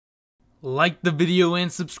Like the video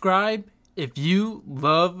and subscribe if you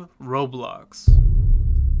love Roblox.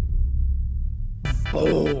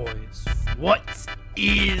 Boys, what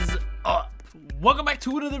is up? Welcome back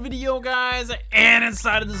to another video, guys, and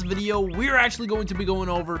inside of this video we're actually going to be going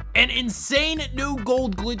over an insane new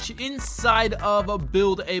gold glitch inside of a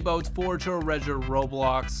build a boat for Treasure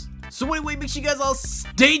Roblox. So anyway, make sure you guys all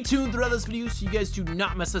stay tuned throughout this video so you guys do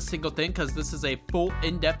not miss a single thing, because this is a full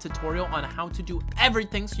in-depth tutorial on how to do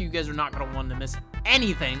everything, so you guys are not going to want to miss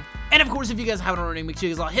anything. And of course, if you guys haven't already, make sure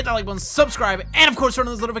you guys all hit that like button, subscribe, and of course turn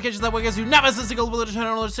on those notifications, that way you guys do not miss a single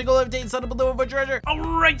channel or single update inside of below for Treasure.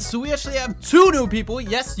 Alright, so we actually have 2 new people.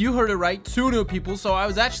 Yes, you heard it right, 2 new people. So I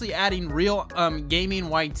was actually adding Real Gaming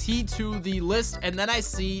YT to the list, and then I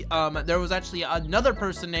see there was actually another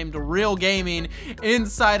person named Real Gaming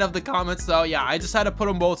inside of the comments. So yeah, I just had to put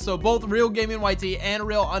them both. So both Real Gaming YT and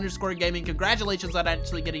Real_Gaming, congratulations on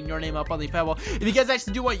actually getting your name up on the Fable. If you guys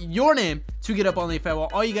actually do want your name to get up on the Fable,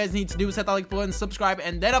 all you guys need to do is hit that like button, subscribe,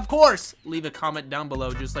 and then of course leave a comment down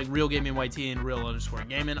below, just like Real Gaming YT and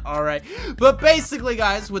Real_Gaming. All right, but basically,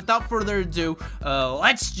 guys, without further ado,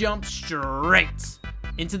 let's jump straight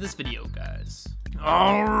into this video, guys.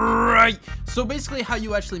 All right, so basically how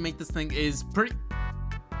you actually make this thing is pretty...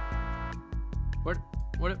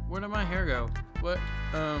 Where did my hair go? What?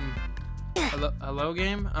 Hello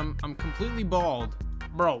game? I'm completely bald,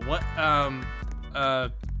 bro. What?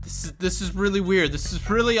 This is really weird. This is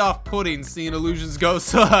really off-putting seeing Illusion's Ghost.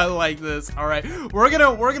 So I like this. All right, we're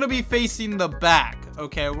gonna be facing the back.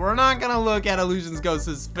 Okay, we're not gonna look at Illusion's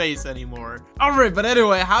Ghost's face anymore. All right, but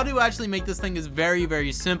anyway, how to actually make this thing is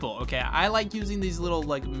very simple. Okay, I like using these little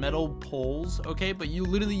like metal poles. Okay, but you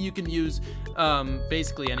can use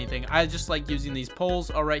basically anything. I just like using these poles.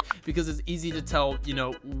 All right, because it's easy to tell, you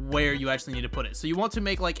know, where you actually need to put it. So you want to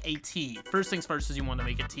make like a T. First things first is you want to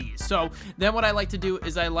make a T. So then what I like to do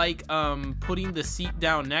is I like putting the seat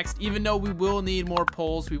down next. Even though we will need more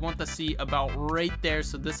poles, we want the seat about right there,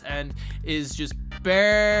 so this end is just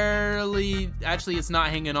barely, actually it's not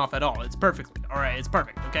hanging off at all. It's perfectly, all right, it's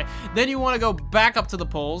perfect. Okay, then you want to go back up to the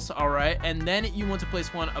poles. All right, and then you want to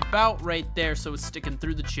place one about right there, so it's sticking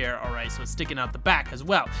through the chair. All right, so it's sticking out the back as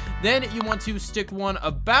well. Then you want to stick one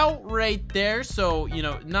about right there, so you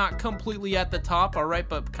know, not completely at the top. All right,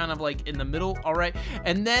 but kind of like in the middle. All right,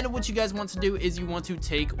 and then what you guys want to do is you want to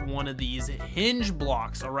take one of these hinge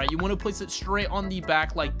blocks. All right, you want to place it straight on the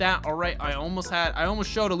back like that. All right, I almost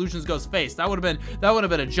showed Illusion's Ghost's face. That would have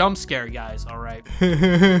been a jump scare, guys. All right.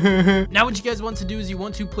 Now what you guys want to do is you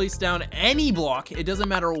want to place down any block. It doesn't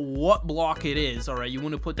matter what block it is. All right, you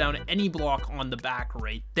want to put down any block on the back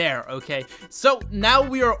right there. Okay, so now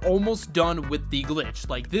we are almost done with the glitch.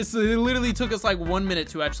 Like this, it literally took us like 1 minute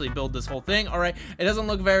to actually build this whole thing. All right, it doesn't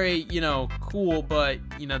look very, you know, cool, but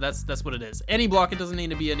you know, that's what it is. Any block, it doesn't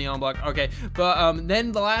need to be a neon block. Okay, but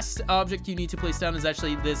then the last object you need to place down is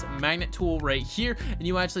actually this magnet tool right here, and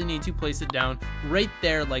you actually need to place it down right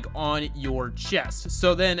there, like on your chest.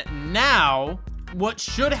 So then now what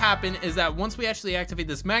should happen is that once we actually activate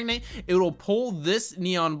this magnet, it will pull this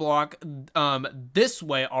neon block this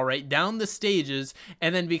way, all right, down the stages,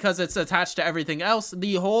 and then because it's attached to everything else,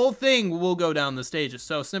 the whole thing will go down the stages.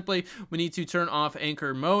 So simply we need to turn off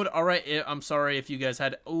anchor mode. All right, I'm sorry if you guys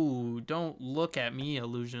had, oh, don't look at me,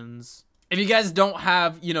 Illusions. If you guys don't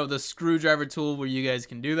have, you know, the screwdriver tool where you guys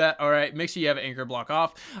can do that, all right, make sure you have anchor block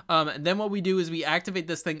off. And then what we do is we activate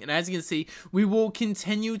this thing, and as you can see, we will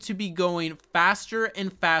continue to be going faster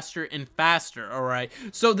and faster and faster, all right?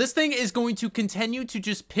 So this thing is going to continue to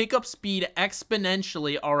just pick up speed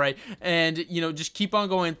exponentially, all right? And, you know, just keep on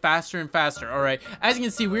going faster and faster, all right? As you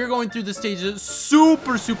can see, we're going through the stages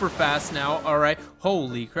super fast now, all right?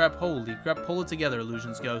 Holy crap, pull it together,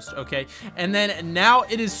 Illusion's Ghost, okay? And then now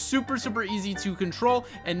it is super easy to control,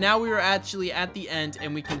 and now we are actually at the end,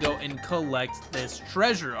 and we can go and collect this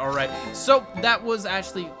treasure. All right, so that was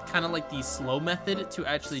actually kind of like the slow method to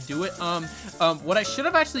actually do it. What I should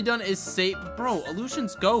have actually done is say, bro,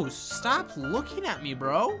 Illusion's Ghost, stop looking at me,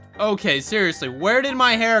 bro. Okay, seriously, where did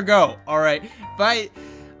my hair go? All right,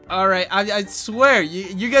 all right, I swear,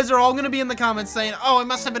 you guys are all going to be in the comments saying, oh, it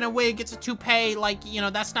must have been a wig, it's a toupee, like, you know,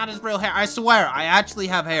 that's not his real hair. I swear, I actually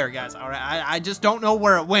have hair, guys, all right? I just don't know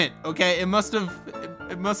where it went, okay? It must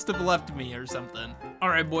have left me or something. All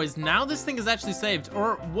right, boys, now this thing is actually saved,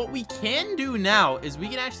 or what we can do now is we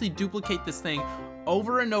can actually duplicate this thing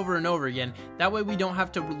over and over and over again. That way we don't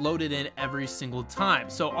have to load it in every single time.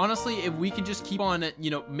 So honestly, if we could just keep on,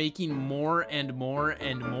 you know, making more and more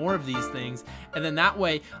and more of these things, and then that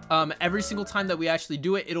way, every single time that we actually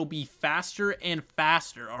do it, it'll be faster and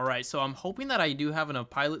faster. All right, so I'm hoping that I do have enough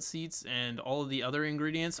pilot seats and all of the other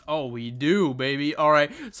ingredients. Oh, we do, baby. All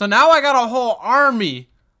right, so now I got a whole army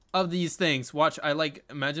of these things. Watch,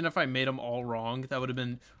 imagine if I made them all wrong. That would have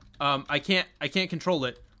been, I can't control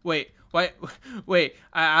it. Wait,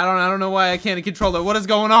 I don't know why I can't control it. What is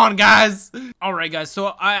going on, guys? All right, guys,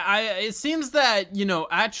 so it seems that, you know,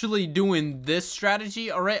 actually doing this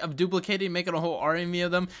strategy, all right, of duplicating, making a whole army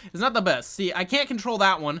of them is not the best. See, I can't control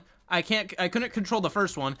that one. I couldn't control the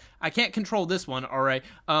first one. I can't control this one, all right.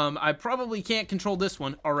 I probably can't control this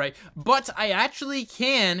one, all right. But I actually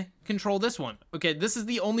can control this one. Okay, this is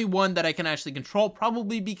the only one that I can actually control,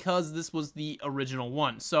 probably because this was the original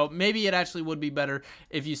one. So maybe it actually would be better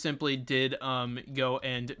if you simply did go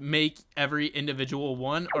and make every individual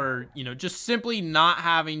one, or, you know, just simply not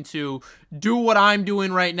having to do what I'm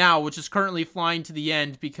doing right now, which is currently flying to the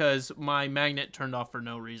end because my magnet turned off for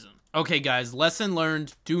no reason. Okay, guys, lesson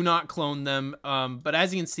learned, do not clone them, but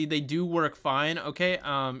as you can see, they do work fine, okay,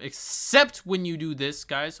 except when you do this,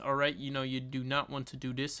 guys, all right, you know, you do not want to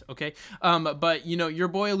do this, okay, but, you know, your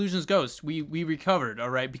boy Illusions Ghost, we recovered, all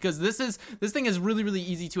right, because this thing is really, really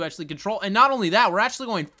easy to actually control, and not only that, we're actually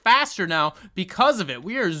going faster now because of it.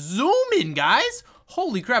 We are zooming, guys,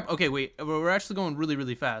 holy crap. Okay, wait, we're actually going really,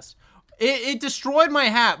 really fast. It destroyed my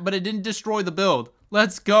hat, but it didn't destroy the build.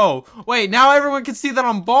 Let's go. Wait, now everyone can see that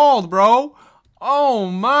I'm bald, bro. Oh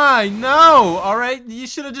my, no. All right, you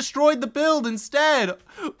should have destroyed the build instead.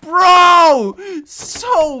 Bro,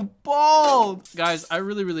 so bald. Guys, I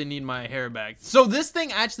really, really need my hair back. So this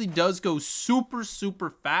thing actually does go super, super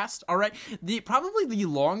fast, all right? Probably the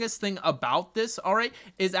longest thing about this, all right,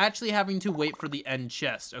 is actually having to wait for the end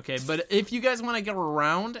chest, okay? But if you guys want to get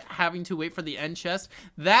around having to wait for the end chest,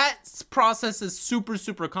 that process is super,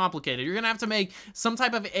 super complicated. You're going to have to make some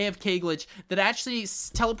type of AFK glitch that actually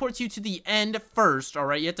teleports you to the end first, all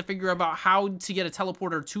right? You have to figure out how to get a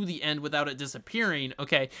teleporter to the end without it disappearing,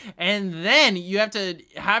 okay? And then you have to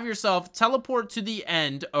have yourself teleport to the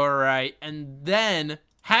end, all right? And then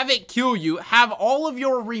have it kill you, have all of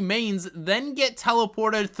your remains, then get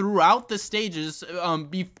teleported throughout the stages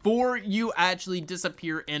before you actually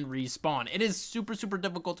disappear and respawn. It is super, super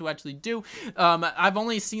difficult to actually do. I've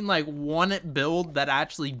only seen like one build that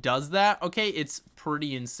actually does that, okay? It's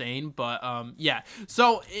pretty insane, but yeah.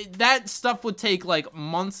 So that stuff would take like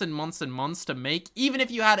months and months and months to make. Even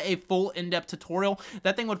if you had a full in-depth tutorial,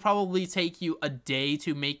 that thing would probably take you a day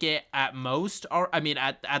to make it at most, or I mean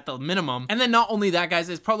at the minimum. And then not only that,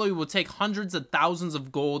 guys, it probably will take hundreds of thousands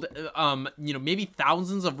of gold, you know, maybe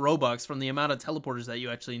thousands of Robux from the amount of teleporters that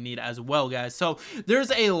you actually need as well, guys. So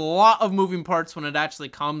there's a lot of moving parts when it actually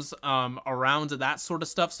comes around to that sort of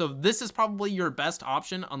stuff. So this is probably your best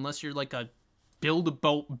option unless you're like a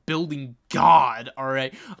build-a-boat building god, all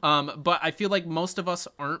right? But I feel like most of us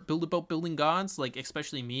aren't build-a-boat building gods, like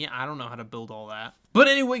especially me. I don't know how to build all that. But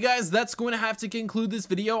anyway, guys, that's going to have to conclude this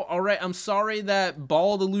video. All right, I'm sorry that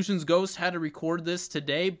Bald Illusions Ghost had to record this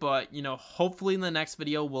today, but, you know, hopefully in the next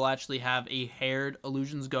video, we'll actually have a haired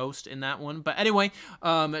Illusions Ghost in that one. But anyway,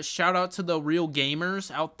 shout out to the real gamers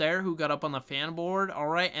out there who got up on the fan board, all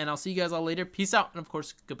right? And I'll see you guys all later. Peace out, and of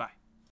course, goodbye.